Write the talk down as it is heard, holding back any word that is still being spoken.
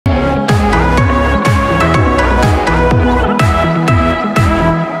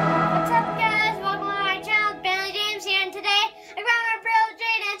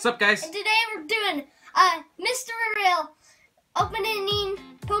guys? And today we're doing mystery reel opening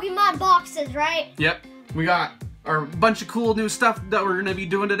Pokemon boxes, right? Yep. We got our bunch of cool new stuff that we're gonna be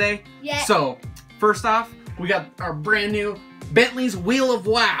doing today. Yeah. So first off, we got our brand new Bentley's Wheel of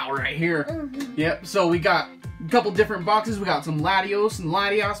Wow right here. Yep. So we got a couple different boxes. We got some Latios and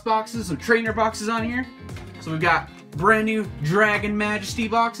Latios boxes, some trainer boxes on here. So we've got brand new Dragon Majesty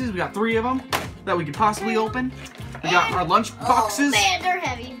boxes. We got 3 of them that we could possibly open. We got our lunch boxes. Oh man, they're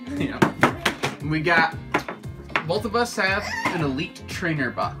heavy. Yeah. We got, both of us have an Elite Trainer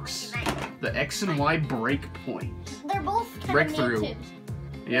box. The X and Y Breakpoint. They're both Breakthrough.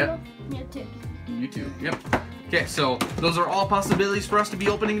 Yep. YouTube. Yep. Okay, so those are all possibilities for us to be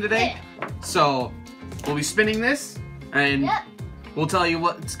opening today. Yeah. So we'll be spinning this, and we'll tell you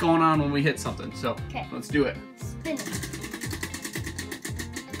what's going on when we hit something. So let's do it. Spin it.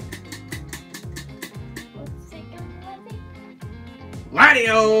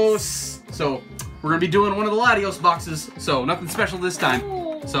 Latios! So we're gonna be doing one of the Latios boxes, so nothing special this time.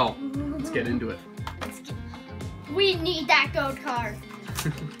 So let's get into it. We need that gold card.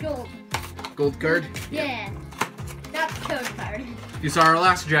 Gold. Gold card? Yeah. That's the code card. You saw our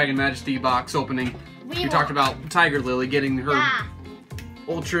last Dragon Majesty box opening. We talked about Tiger Lily getting her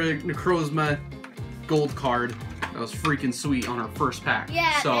Ultra Necrozma gold card. That was freaking sweet on her first pack.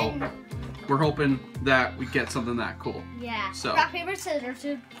 Yeah. So we're hoping that we get something that cool. Yeah. So rock, paper, scissors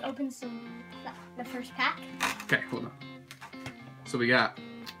to open the first pack. Okay, hold on. So we got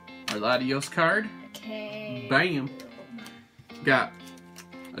our Latios card. Okay. Bam. Got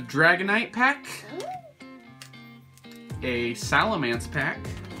a Dragonite pack. A Salamence pack.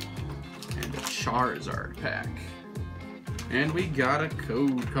 And a Charizard pack. And we got a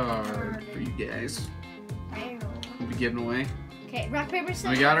code card for you guys. We'll be giving away. Okay, rock, paper,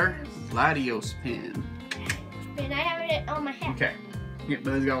 scissors. We got our Latios pin. And I have it on my head. Okay. Yeah,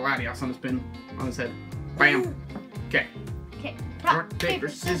 but he's got a Latios on his pin, on his head. Bam. Okay. Okay. Rock, paper,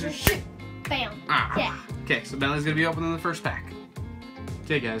 scissors, shoot. Bam. Ah. Okay, so Bentley's gonna be opening the first pack.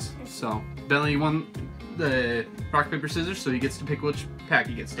 Okay, guys. So Bentley won the rock, paper, scissors, so he gets to pick which pack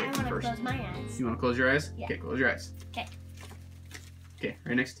he gets to open first. I want to close my eyes. You want to close your eyes? Yeah. Okay, close your eyes. Okay. Okay,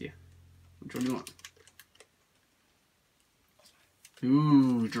 right next to you. Which one do you want?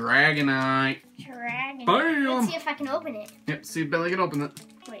 Ooh, Dragonite. Dragonite. Bam! Let's see if I can open it. Yep, see if Bentley can open it.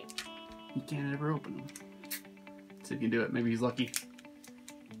 Wait. He can't ever open them. Let's see if he can do it. Maybe he's lucky.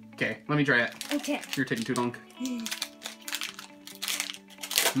 Okay, let me try it. Okay. You're taking too long.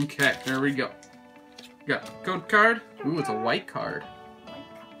 Okay, there we go. Got a code card. Ooh, it's a white card.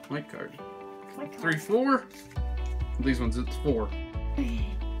 White card. 3, 4. These ones, it's 4.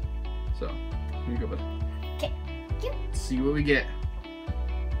 So, here you go, bud. Okay. Let's see what we get.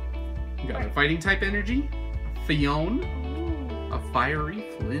 We got a fighting type energy, a Fion, a fiery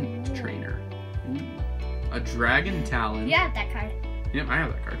flint trainer, a dragon talon. You have that card. Yep, I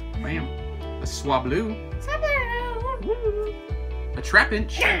have that card. Bam. A Swablu, Swabloo. a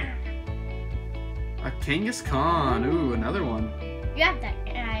Trapinch, a Kangaskhan. Ooh, another one. You have that,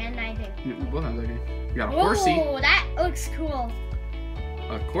 and I do. Yeah, we both have that game. We got a Horsey, Oh, that looks cool.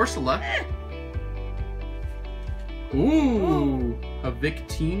 a Corsola. Ooh, a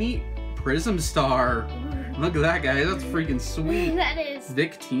Victini Prism Star. Look at that, guys. That's freaking sweet. That is.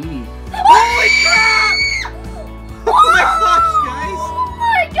 Victini. Holy crap! Oh my gosh, guys! Oh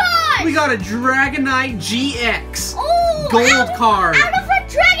my gosh! We got a Dragonite GX gold card. Out of a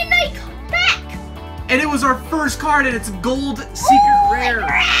Dragonite pack! And it was our first card, and it's a gold secret rare.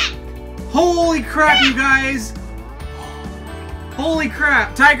 Crap. Holy crap, you guys! Holy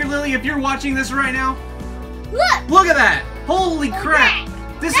crap. Tiger Lily, if you're watching this right now, look at that! Holy crap!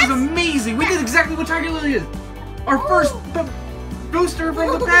 This is amazing! We did exactly what Tiger Lily is! Our first booster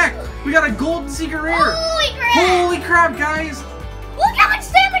from the pack! We got a golden secret rare! Holy crap! Holy crap, guys! Look how much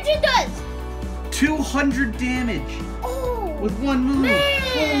damage it does! 200 damage with 1 move! Man.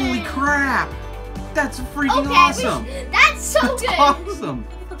 Holy crap! That's freaking awesome! That's so That's good! awesome!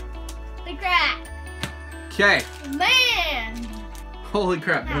 The crap! Okay. Man! Holy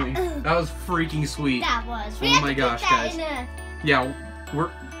crap, Bentley. That was freaking sweet. That was. Oh my gosh, guys. Yeah,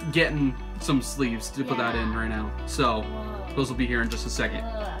 we're getting some sleeves to put that in right now. So, those will be here in just a second.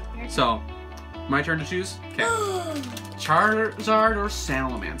 So, my turn to choose? Okay. Charizard or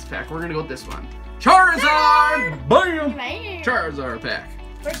Salamence pack? We're gonna go with this one. Charizard! Bam! Charizard pack.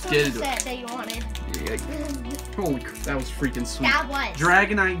 First one that you wanted. Holy crap, that was freaking sweet. That was.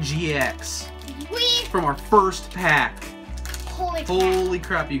 Dragonite GX. From our first pack. Holy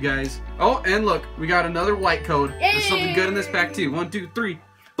crap, you guys. Oh, and look, we got another white code. There's something good in this pack, too. 1, 2, 3,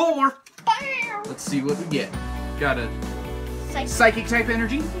 4. Let's see what we get. Got a Psychic type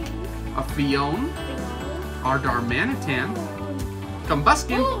energy, a Fion, our Darmanitan,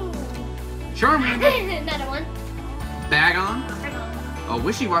 Combuskin, Charmander, Another one. Bagon, a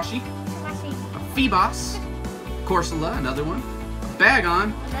Wishy-Washy, a Feebas, Corsola, another one, a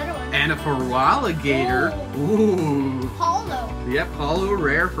Bagon, Another one. and a Feraligatr. Ooh. Hollow. Yep, hollow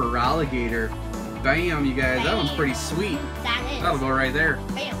rare Feraligatr. Bam, you guys. That one's pretty sweet. That is. That'll go right there.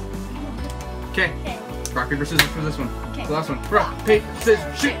 Bam. Okay. Okay. Rock, paper, scissors for this one. Okay. The last one. Rock, paper,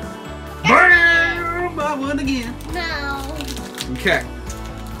 scissors, shoot. Bam! I won again. No. Okay.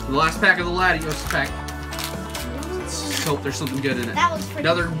 The last pack of the Latios pack. Let's hope there's something good in it. That was pretty.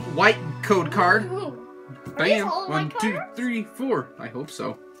 Another white code card. Ooh. Are these Bam. all 1, white 2, cards? 3, 4. I hope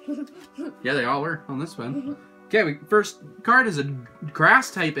so. Yeah, they all were on this one. Okay, first card is a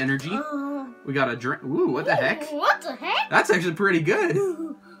grass type energy. We got a ooh, what the heck? What the heck? That's actually pretty good.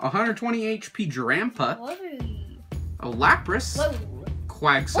 120 HP Drampa. A Lapras. Whoa.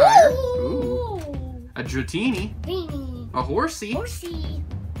 Quagsire. Ooh. Ooh. A Dratini. Beanie. A Horsey. Horsey.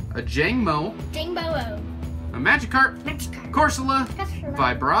 A Jangmo. Jingbo. A Magikarp. Magikarp. Corsola. Corsola.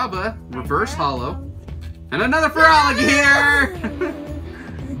 Vibrava. Reverse Hollow. And another Feraligatr!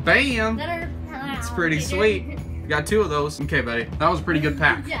 Bam! It's pretty sweet. Got 2 of those. Okay, buddy. That was a pretty good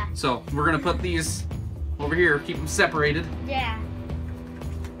pack. Yeah. So, we're going to put these over here. Keep them separated. Yeah.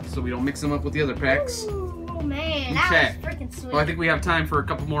 So we don't mix them up with the other packs. Ooh, oh man, Okay. that was freaking sweet. Well, I think we have time for a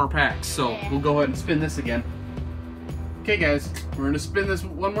couple more packs. So, Yeah. we'll go ahead and spin this again. Okay, guys. We're going to spin this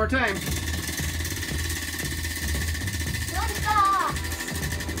one more time.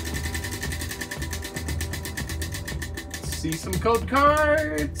 See some code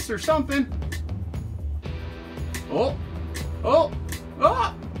cards or something. Oh, oh,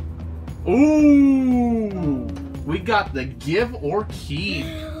 oh. Ooh, we got the give or keep.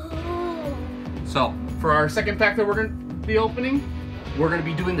 So for our second pack that we're going to be opening, we're going to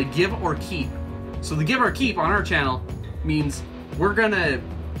be doing the give or keep. So the give or keep on our channel means we're going to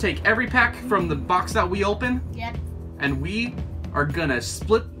take every pack from the box that we open. Yep. And we are gonna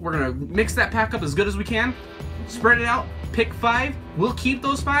we're gonna mix that pack up as good as we can, spread it out, pick 5, we'll keep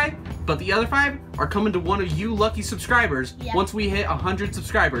those 5, but the other 5 are coming to one of you lucky subscribers. Yep. Once we hit 100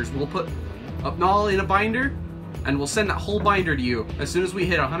 subscribers, we'll put them all in a binder, and we'll send that whole binder to you as soon as we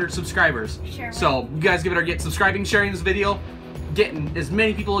hit 100 subscribers. Sure. So, you guys give it get subscribing, sharing this video, getting as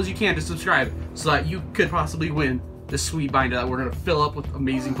many people as you can to subscribe, so that you could possibly win this sweet binder that we're gonna fill up with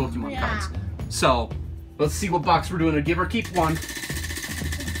amazing Pokemon cards. So, let's see what box we're doing. A give or keep one.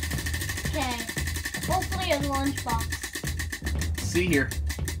 Okay. Hopefully a lunchbox. Let's see here.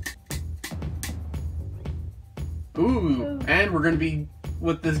 Ooh, and we're gonna be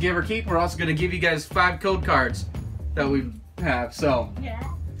with this give or keep. We're also gonna give you guys 5 code cards that we have. So, Yeah.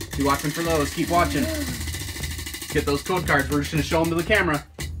 be watching for those. Keep watching. Get those code cards. We're just gonna show them to the camera.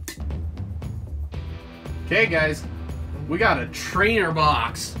 Okay, guys. We got a trainer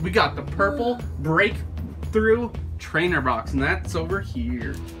box. We got the purple breakthrough trainer box, and that's over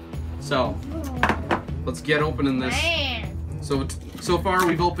here. So, let's get opening this. Man. So far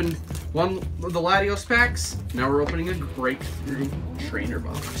we've opened one of the Latios packs. Now we're opening a breakthrough trainer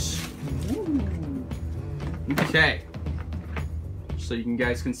box. Ooh. Okay. So you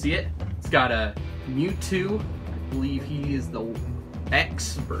guys can see it. It's got a Mewtwo. I believe he is the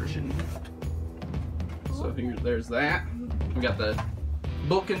X version. So there's that. We got the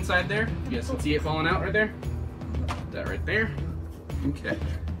book inside there. You guys can see it falling out right there. That right there. Okay.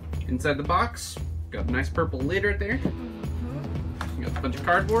 Inside the box, got a nice purple lid right there. We got a bunch of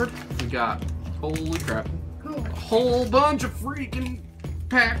cardboard. We got, holy crap, a whole bunch of freaking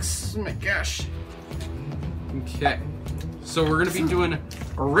packs. Oh my gosh. Okay. So we're gonna be doing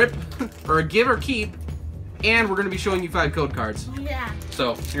a rip or a give or keep, and we're gonna be showing you 5 code cards. Yeah.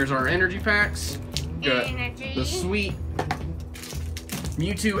 So here's our energy packs. Got Energy. the sweet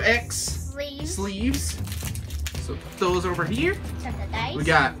Mewtwo X sleeves. So put those over here. Set the dice. We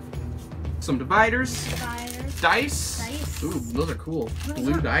got some dividers, Dividers. dice. Ooh, those are cool.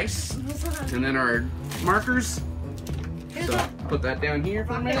 Blue dice. And then our markers. So put that down here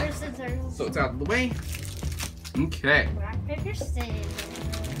for a Rock, minute. paper, scissors. So it's out of the way. Okay. Rock, paper, scissors.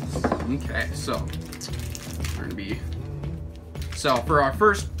 Okay, so we're gonna be. So for our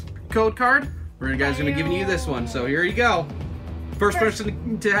first code card, we're guys gonna give you this one. So here you go. First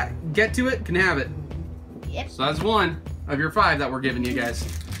person to get to it can have it. Yep. So that's 1 of your 5 that we're giving you guys.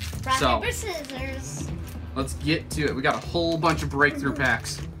 Rock, So paper, scissors. let's get to it. We got a whole bunch of breakthrough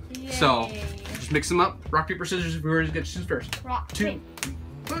packs. So Yay. just mix them up. Rock, paper, scissors. Whoever gets to choose first. Rock, 2.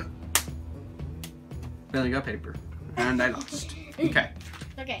 paper. Then I got paper, and I lost. Okay.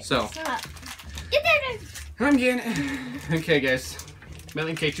 Okay. So. Get there. I'm getting it. Okay, guys.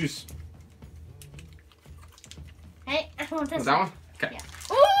 Bentley, okay, choose. Hey, I want this that one? Okay.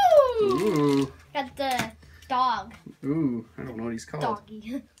 Yeah. Ooh! Ooh. Got the dog. Ooh, I don't know what he's called.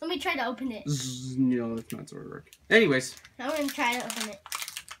 Doggy. Let me try to open it. No, that's not sort of work. Anyways. I'm going to try to open it.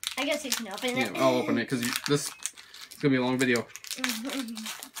 I guess you can open it. Yeah, I'll open it because this is going to be a long video.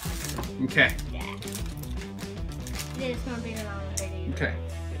 Okay. Yeah. This is going to be a long video. Okay.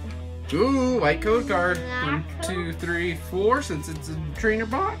 Ooh, white code card. Black 1, 2, 3, 4, since it's a trainer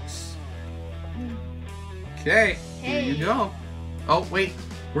box. Okay, here you go. Oh, wait.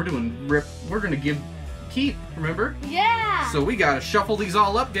 We're doing rip. We're going to give keep, remember? Yeah. So we got to shuffle these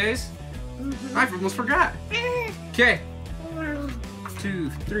all up, guys. I almost forgot. Okay. 2,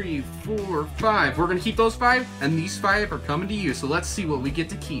 3, 4, 5. We're going to keep those 5, and these 5 are coming to you. So let's see what we get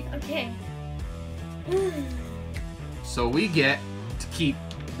to keep. Okay. So we get to keep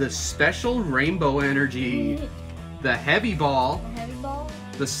the special rainbow energy, the heavy ball,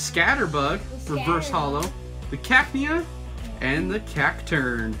 the scatterbug, reverse hollow, the cacnea, and the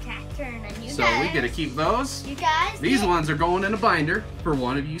cacturn. And you So guys, we get to keep those. You guys. These ones are going in a binder for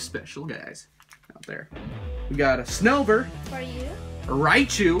one of you special guys out there. We got a Snowbird, For you. a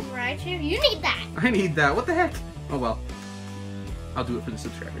Raichu. Right you. You need that. I need that. What the heck? Oh well. I'll do it for the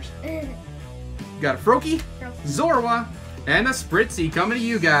subscribers. Got a Froakie, Zorua, and a Spritzy coming to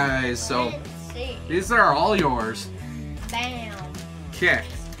you guys. So Let's see. these are all yours. Bam. Okay.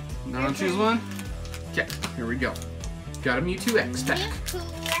 Now I'll choose one. Okay. Here we go. Got a Mewtwo X pack. Mewtwo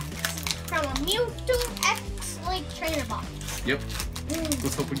X from a Mewtwo X like trainer box. Yep.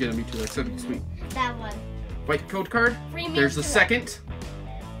 Let's hope we get a Mewtwo X. That'd be sweet. That one. White code card. Free There's the Mewtwo second.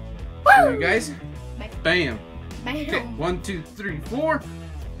 Woo! There you guys. Bam. Bam. Okay. 1, 2, 3, 4.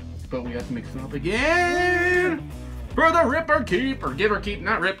 But we have to mix them up again. For the rip or keep, or give or keep,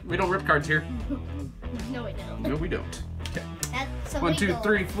 not rip. We don't rip cards here. No, we don't. No, we don't. Okay. That's 1, 2, illegal.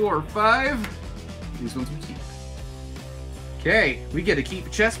 3, 4, 5. These ones we keep. Okay, we get to keep a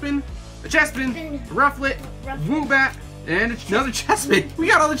Chespin, a Rufflet, Woobat, and another Chespin. We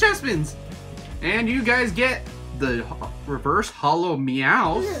got all the Chespins. And you guys get the reverse hollow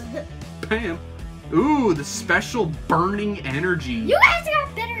Meows. Bam. Ooh, the special burning energy. You guys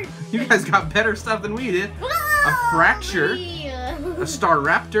got better. You guys got better stuff than we did. A Fracture, a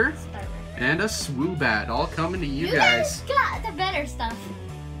Staraptor, and a Swoobat, all coming to you guys. got the better stuff.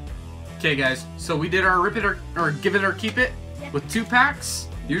 Okay, guys, so we did our rip it or give it or keep it with 2 packs.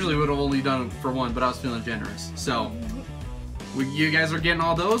 Usually we would have only done it for 1, but I was feeling generous. So you guys are getting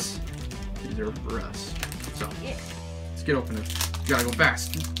all those. These are for us. So let's get opening. Gotta go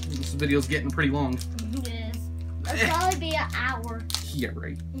fast. This video's getting pretty long. Yes. It'll probably be an hour. Yeah,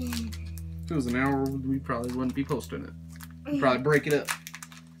 right. If it was an hour, we probably wouldn't be posting it. We'd probably break it up.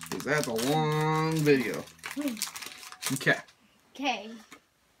 Because that's a long video. Okay. Okay.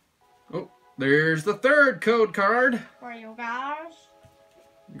 Oh, there's the 3rd code card. For you guys.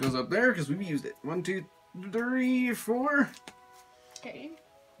 It goes up there because we've used it. 1, 2, 3, 4. Okay.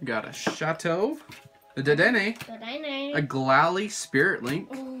 We got a Chateau, a Dedenne, Dedenne. a Glalie Spirit Link,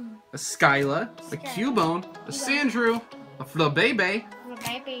 a Skyla, a Cubone, a Sandrew, a Flabébé,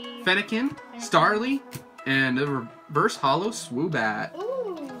 Fennekin, Starly, and a reverse hollow Swoobat.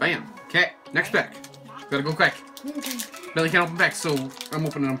 Bam. Okay, next pack. Gotta go quick. Belly can't open packs, so I'm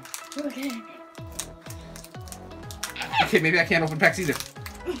opening them. Okay. Okay, maybe I can't open packs either.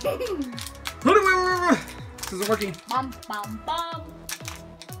 This isn't working. Bum, bum, bum.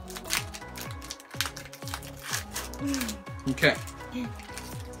 Okay.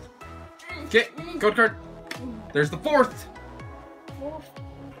 Okay, code card. There's the 4th.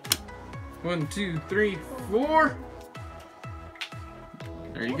 1, 2, 3, 4.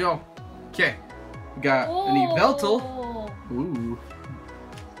 There you go. Okay. We got an Yveltal. Ooh.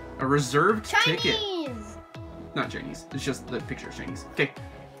 A reserved ticket. Not Chinese. It's just the picture is Chinese. Okay.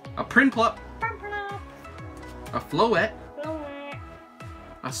 A Prinplup. A Floette.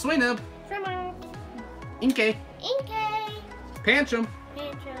 A Swinub. Inkay. Pancham.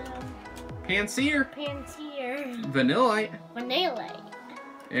 Panseer. Vanillite.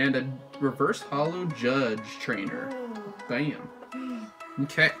 And a reverse hollow Judge trainer. Bam.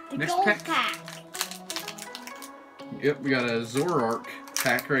 Okay, next pack. Yep, we got a Zoroark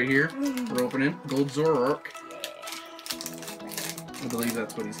pack right here. We're opening. Gold Zoroark. I believe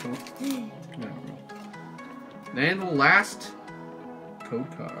that's what he's called. I don't know. And the last code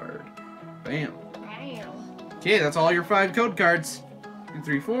card. Bam. Okay, that's all your 5 code cards. 2,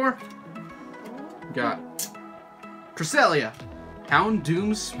 3, 4. We got Cresselia,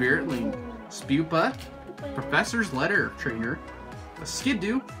 Houndoom Spirit Link, Spupa, Professor's Letter Trainer, a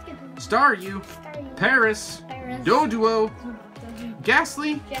Skidoo, Staryu, Paris, Doduo,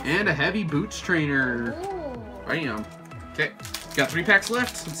 Ghastly, and a Heavy Boots Trainer. Bam. Okay, got 3 packs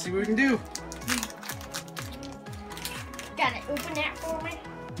left. Let's see what we can do. Gotta open that for me.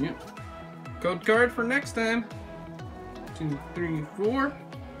 Yep. Code card for next time. 2, 3, 4.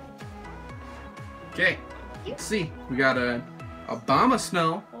 Okay. Let's see. We got a Obama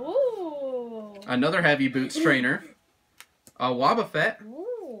Snow. Ooh. Another Heavy Boots trainer. A Wobbuffet.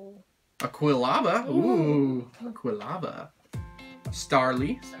 Ooh. A Quilava. Ooh. A Quilava. A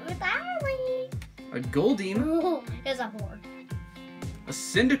Starly. Starly. A Goldeen. Ooh. Here's a board. A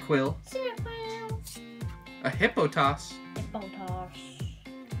Cyndaquil. Cyndaquil. A Hippotoss. Hippotoss.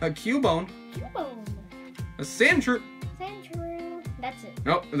 A Cubone. Cubone. A Sandshrew. Sandshrew. That's it.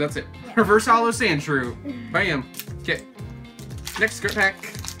 Nope, that's it. Yeah. Reverse Hollow Sandshrew. Bam. Okay. Next script pack.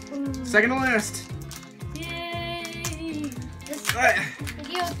 Second to last. Yay! This Ah.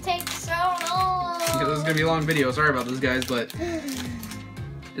 video takes so long. Yeah, this is gonna be a long video. Sorry about this, guys, but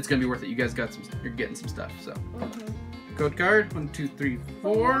it's gonna be worth it. You guys got some. You're getting some stuff. So, code card 1, 2, 3,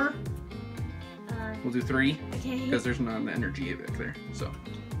 4. We'll do 3 Okay. because there's not an energy back there. So,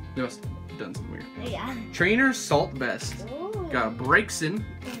 they must have done something weird. Yeah. Trainer Salt Vest. Ooh. Got a Braixen,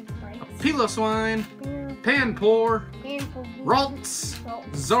 a Breaks. Piloswine, Panpour, Ralts,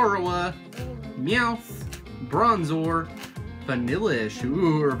 Zoroa, Meowth, Bronzor, Vanillish.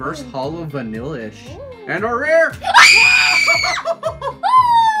 Ooh, reverse hollow Vanillish. And a rare!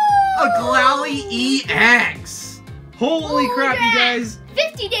 A Glalie EX! Holy crap, you guys!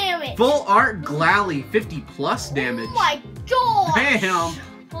 50 damage! Full art Glalie, 50 plus damage. Oh my god! Bam!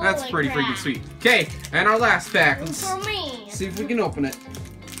 That's pretty freaking sweet. Okay, and our last pack. Let's For me. see if we can open it.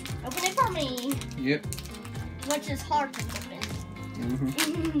 Open it for me. Yep. Which is hard to open.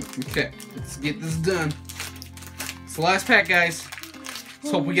 Okay, let's get this done. It's the last pack, guys.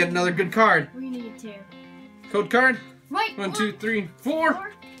 Let's hope we get another good card. We need to. Code card. Right. 1, 2, 3,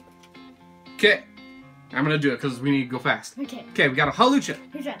 4. Okay. I'm gonna do it because we need to go fast. Okay. Okay, we got a Halucha,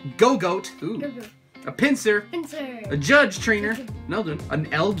 Here's that. Go-Goat, ooh, Go, go. a Pinsir, Pinsir. a Judge Trainer, another, an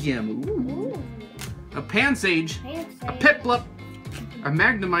Elgium, ooh, Ooh. a Pansage, Fancy. a Piplup, a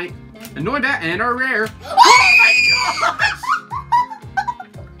Magnemite, a Noibat, and a rare. Oh my gosh!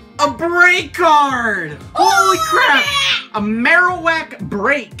 A break card! Holy crap! A Marowak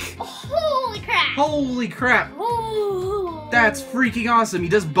break! Holy crap! Holy crap! Ooh. That's freaking awesome. He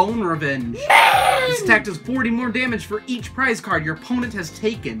does Bone Revenge. Man! This attack does 40 more damage for each prize card your opponent has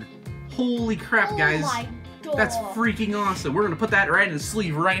taken. Holy crap, guys. Oh my god. That's freaking awesome. We're gonna put that right in the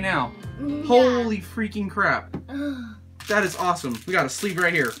sleeve right now. Yeah. Holy freaking crap. That is awesome. We got a sleeve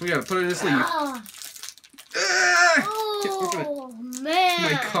right here. We gotta put it in the sleeve. Ah. Can't open it. Oh man!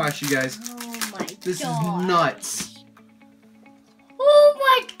 My gosh, you guys. Oh my This god. is nuts. Oh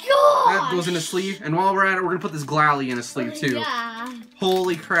my god! That goes in the sleeve, and while we're at it, we're gonna put this Glalie in a sleeve too. Yeah.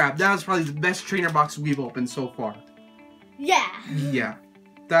 Holy crap, that was probably the best trainer box we've opened so far. Yeah. Yeah,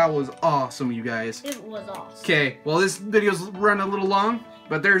 that was awesome, you guys. It was awesome. Okay, well this video's run a little long,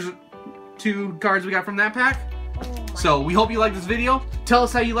 but there's 2 cards we got from that pack. Oh my So we hope you like this video. Tell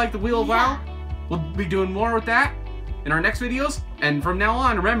us how you like the Wheel of WoW. We'll be doing more with that in our next videos. And from now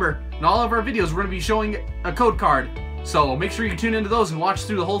on, remember, in all of our videos, we're going to be showing a code card. So make sure you tune into those and watch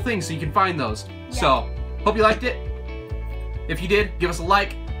through the whole thing so you can find those. Yeah. So, hope you liked it. If you did, give us a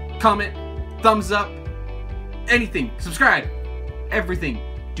like, comment, thumbs up, anything, subscribe, everything.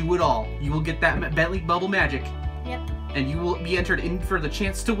 Do it all. You will get that Bentley Bubble Magic. Yep. And you will be entered in for the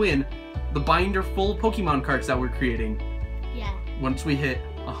chance to win the binder full Pokemon cards that we're creating Yeah. once we hit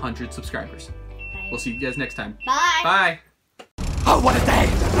 100 subscribers. Bye. We'll see you guys next time. Bye. Bye. Oh, what a day!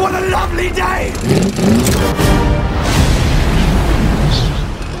 What a lovely day!